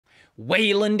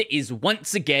Wayland is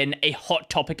once again a hot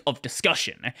topic of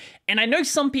discussion, and I know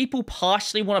some people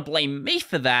partially want to blame me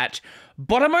for that,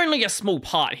 but I'm only a small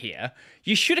part here.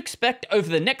 You should expect over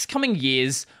the next coming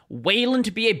years, Wayland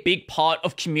to be a big part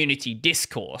of community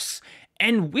discourse,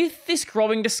 and with this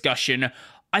growing discussion,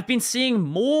 I've been seeing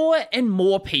more and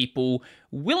more people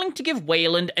willing to give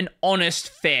Wayland an honest,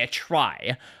 fair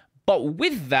try. But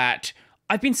with that,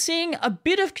 I've been seeing a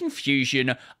bit of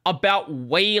confusion about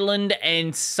Wayland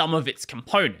and some of its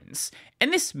components,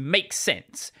 and this makes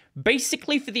sense.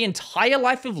 Basically, for the entire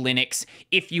life of Linux,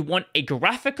 if you want a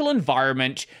graphical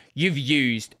environment, you've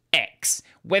used X,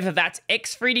 whether that's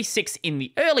x386 in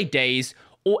the early days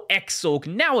or Xorg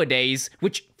nowadays,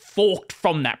 which forked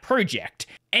from that project.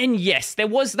 And yes, there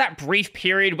was that brief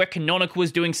period where Canonical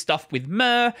was doing stuff with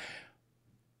Mir,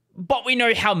 but we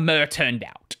know how Mir turned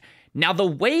out. Now, the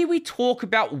way we talk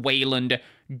about Wayland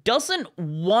doesn't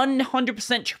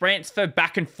 100% transfer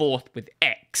back and forth with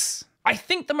X. I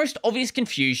think the most obvious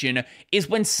confusion is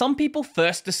when some people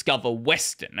first discover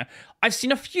Western. I've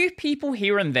seen a few people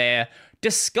here and there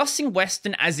discussing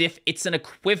Western as if it's an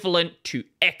equivalent to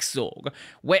Xorg,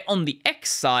 where on the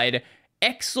X side,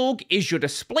 Xorg is your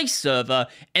display server,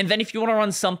 and then if you want to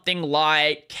run something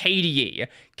like KDE,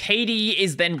 KDE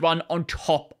is then run on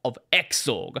top of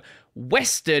Xorg.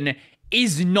 Western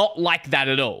is not like that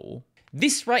at all.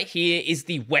 This right here is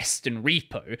the Western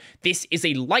repo. This is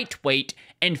a lightweight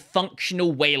and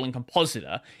functional Wayland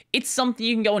compositor. It's something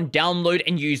you can go and download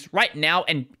and use right now,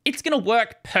 and it's going to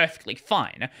work perfectly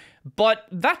fine. But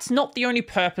that's not the only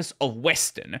purpose of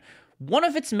Western. One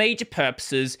of its major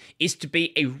purposes is to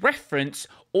be a reference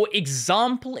or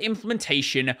example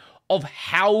implementation of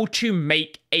how to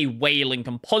make a Wayland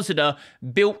compositor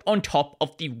built on top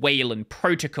of the Wayland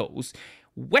protocols.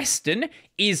 Western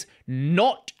is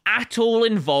not at all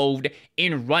involved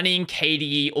in running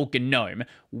KDE or GNOME.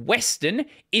 Western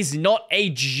is not a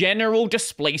general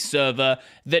display server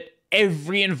that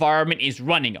every environment is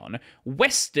running on.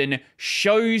 Western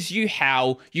shows you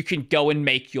how you can go and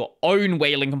make your own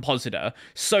Wayland compositor.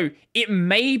 So it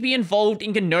may be involved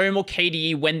in GNOME or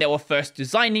KDE when they were first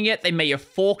designing it, they may have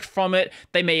forked from it,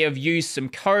 they may have used some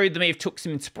code, they may have took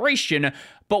some inspiration,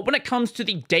 but when it comes to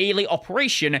the daily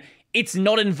operation, it's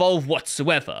not involved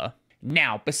whatsoever.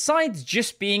 Now, besides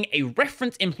just being a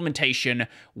reference implementation,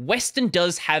 Western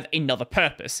does have another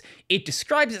purpose. It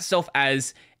describes itself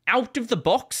as out of the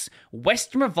box,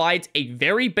 Western provides a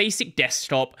very basic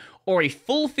desktop or a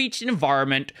full-featured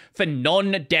environment for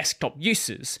non-desktop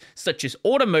uses, such as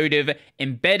automotive,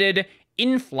 embedded,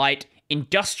 in-flight,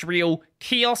 industrial,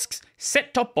 kiosks,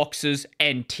 set-top boxes,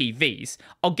 and TVs.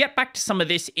 I'll get back to some of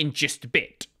this in just a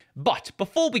bit. But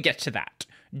before we get to that,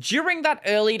 during that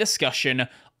early discussion,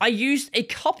 I used a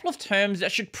couple of terms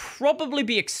that should probably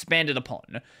be expanded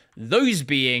upon, those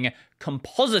being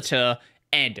compositor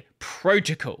and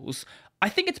protocols. I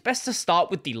think it's best to start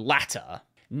with the latter.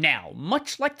 Now,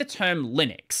 much like the term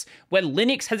Linux, where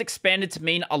Linux has expanded to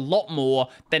mean a lot more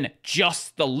than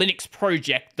just the Linux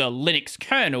project, the Linux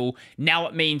kernel, now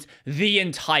it means the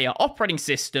entire operating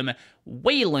system,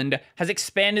 Wayland has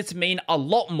expanded to mean a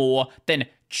lot more than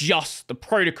just the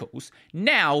protocols.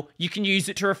 Now, you can use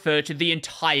it to refer to the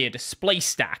entire display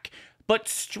stack. But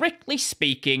strictly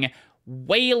speaking,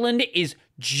 Wayland is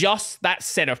just that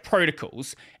set of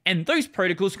protocols, and those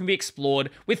protocols can be explored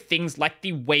with things like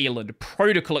the Wayland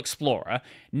Protocol Explorer.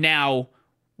 Now,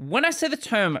 when I say the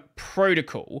term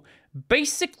protocol,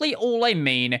 basically all I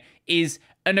mean is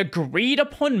an agreed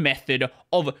upon method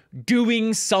of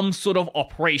doing some sort of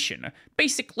operation.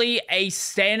 Basically, a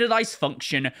standardized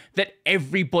function that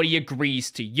everybody agrees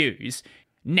to use.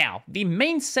 Now, the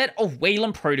main set of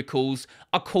Wayland protocols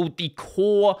are called the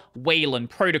core Wayland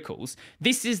protocols.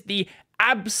 This is the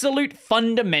absolute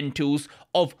fundamentals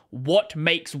of what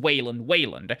makes Wayland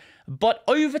Wayland. But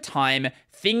over time,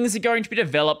 things are going to be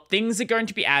developed, things are going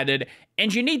to be added,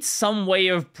 and you need some way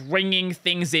of bringing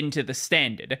things into the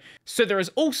standard. So there is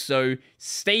also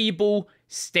stable,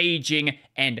 staging,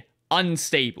 and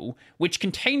unstable, which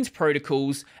contains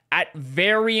protocols at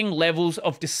varying levels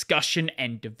of discussion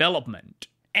and development.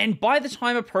 And by the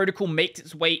time a protocol makes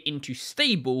its way into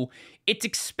stable, it's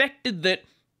expected that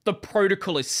the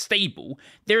protocol is stable.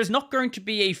 There is not going to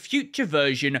be a future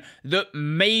version that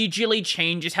majorly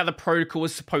changes how the protocol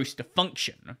is supposed to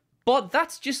function. But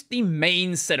that's just the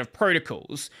main set of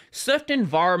protocols. Certain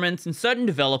environments and certain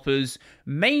developers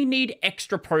may need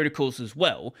extra protocols as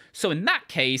well. So in that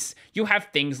case, you'll have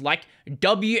things like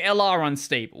WLR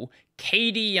unstable,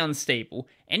 KDE unstable,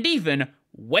 and even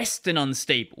Western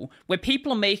unstable, where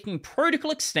people are making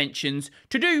protocol extensions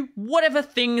to do whatever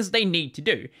things they need to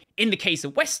do. In the case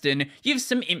of Western, you have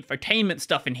some infotainment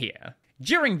stuff in here.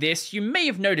 During this, you may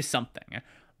have noticed something.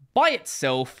 By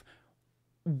itself,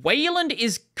 Wayland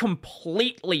is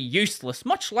completely useless,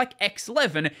 much like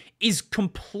X11 is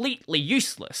completely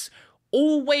useless.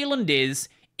 All Wayland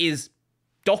is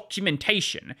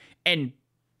documentation, and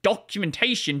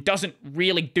documentation doesn't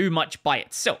really do much by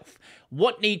itself.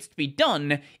 What needs to be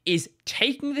done is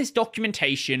taking this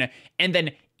documentation and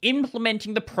then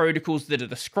implementing the protocols that are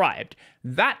described.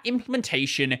 That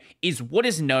implementation is what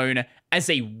is known as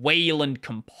a Wayland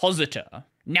compositor.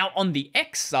 Now, on the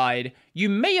X side, you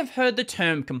may have heard the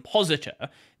term compositor.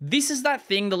 This is that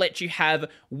thing that lets you have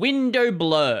window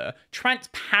blur,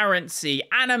 transparency,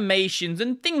 animations,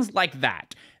 and things like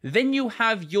that. Then you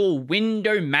have your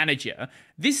window manager.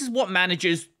 This is what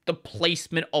manages the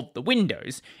placement of the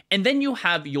windows. And then you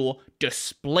have your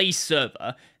display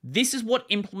server. This is what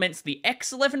implements the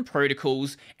X11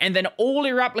 protocols, and then all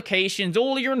your applications,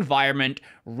 all your environment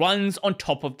runs on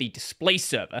top of the display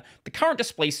server. The current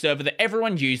display server that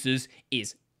everyone uses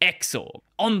is Xorg.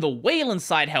 On the Wayland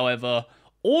side, however,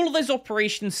 all of those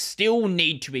operations still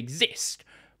need to exist,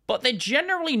 but they're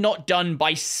generally not done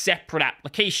by separate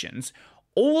applications.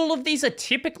 All of these are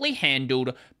typically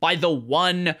handled by the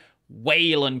one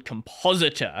Wayland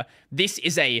compositor. This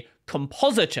is a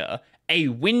compositor, a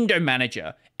window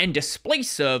manager, and display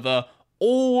server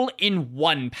all in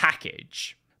one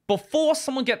package. Before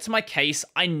someone gets to my case,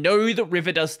 I know that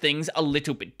River does things a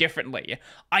little bit differently.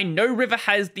 I know River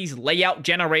has these layout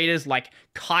generators like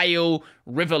Kyle,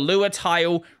 River Lua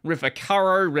Tile, River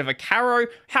Caro,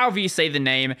 however you say the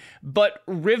name, but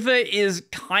River is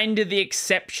kind of the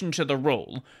exception to the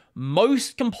rule.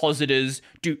 Most compositors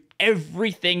do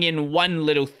everything in one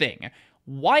little thing.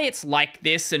 Why it's like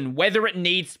this and whether it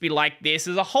needs to be like this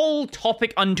is a whole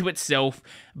topic unto itself,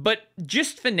 but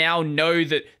just for now, know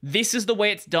that this is the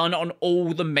way it's done on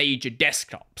all the major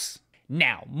desktops.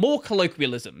 Now, more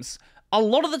colloquialisms. A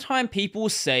lot of the time people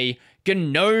say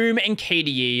GNOME and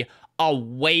KDE are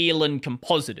Wayland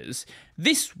compositors.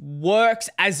 This works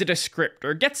as a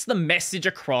descriptor, gets the message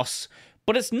across,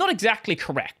 but it's not exactly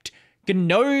correct.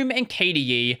 GNOME and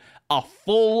KDE are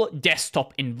full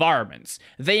desktop environments.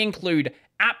 They include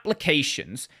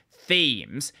applications,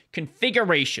 themes,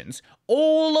 configurations,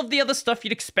 all of the other stuff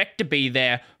you'd expect to be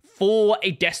there for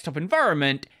a desktop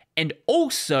environment, and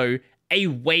also a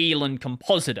Wayland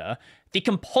compositor. The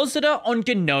compositor on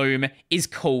GNOME is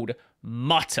called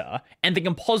Mutter, and the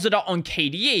compositor on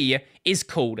KDE is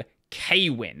called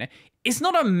Kwin. It's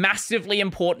not a massively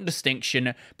important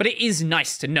distinction, but it is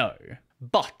nice to know.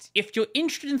 But if you're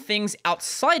interested in things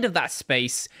outside of that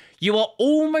space, you are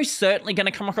almost certainly going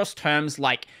to come across terms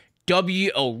like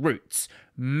WL roots,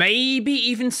 maybe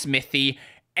even Smithy,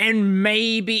 and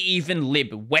maybe even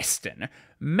libwestern.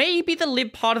 Maybe the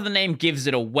lib part of the name gives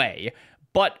it away,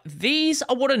 but these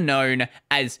are what are known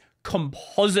as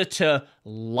compositor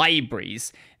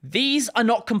libraries. These are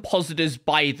not compositors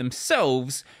by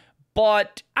themselves,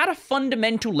 but at a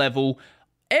fundamental level,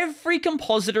 every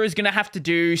compositor is going to have to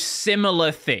do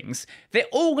similar things. They're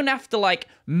all going to have to,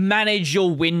 manage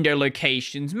your window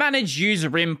locations, manage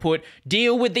user input,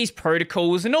 deal with these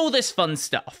protocols, and all this fun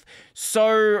stuff.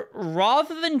 So,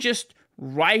 rather than just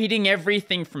writing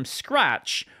everything from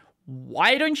scratch,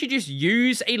 why don't you just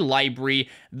use a library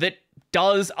that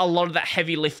does a lot of that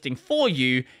heavy lifting for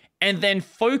you, and then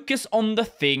focus on the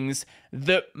things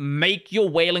that make your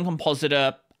Wayland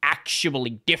compositor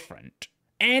actually different?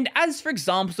 And as for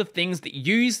examples of things that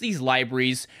use these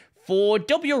libraries, for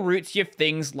WL roots you have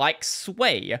things like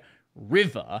Sway,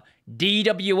 River,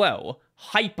 DWL,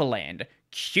 Hyperland,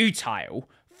 Qtile.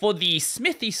 For the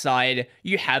Smithy side,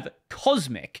 you have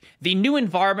Cosmic, the new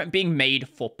environment being made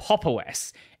for Pop!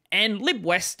 OS. And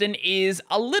libwestern is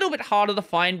a little bit harder to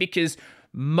find because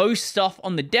most stuff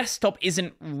on the desktop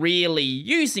isn't really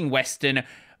using Western,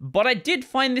 but I did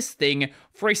find this thing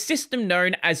for a system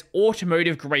known as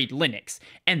Automotive Grade Linux,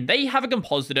 and they have a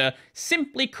compositor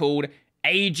simply called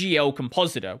AGL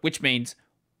Compositor, which means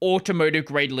Automotive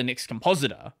Grade Linux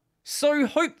Compositor. So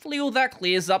hopefully all that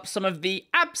clears up some of the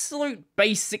absolute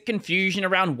basic confusion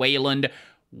around Wayland.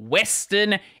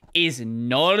 Western is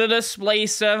not a display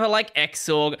server like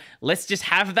Xorg. Let's just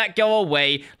have that go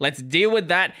away. Let's deal with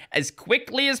that as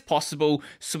quickly as possible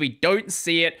so we don't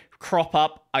see it crop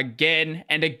up again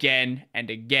and again and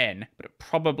again, but it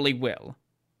probably will.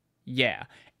 Yeah.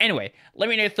 Anyway, let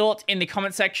me know your thoughts in the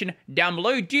comment section down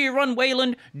below. Do you run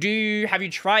Wayland? Have you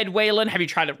tried Wayland? Have you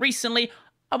tried it recently?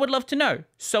 I would love to know.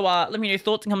 So let me know your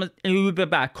thoughts in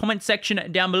the comment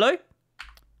section down below.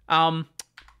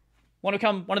 Want to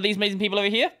become one of these amazing people over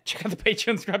here? Check out the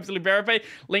Patreon, subscribe to Libera,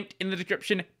 linked in the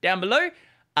description down below.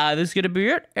 This is going to be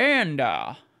it, and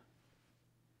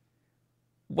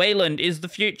Wayland is the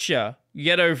future.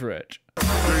 Get over it.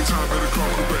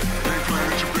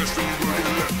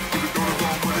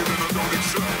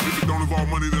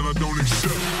 Money that I don't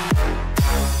accept.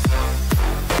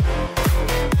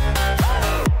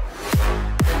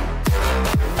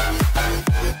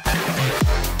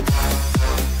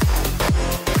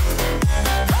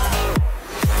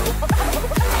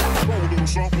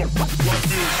 Something like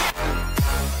this.